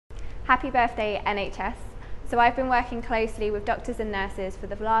Happy birthday NHS. So I've been working closely with doctors and nurses for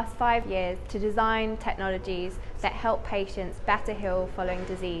the last 5 years to design technologies that help patients better heal following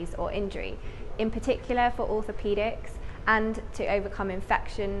disease or injury, in particular for orthopaedics and to overcome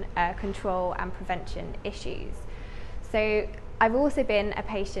infection control and prevention issues. So I've also been a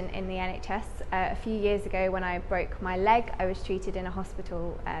patient in the NHS. A few years ago when I broke my leg, I was treated in a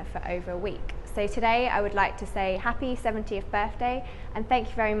hospital for over a week. So today I would like to say happy 70th birthday and thank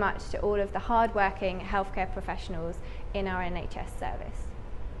you very much to all of the hard-working healthcare professionals in our NHS service.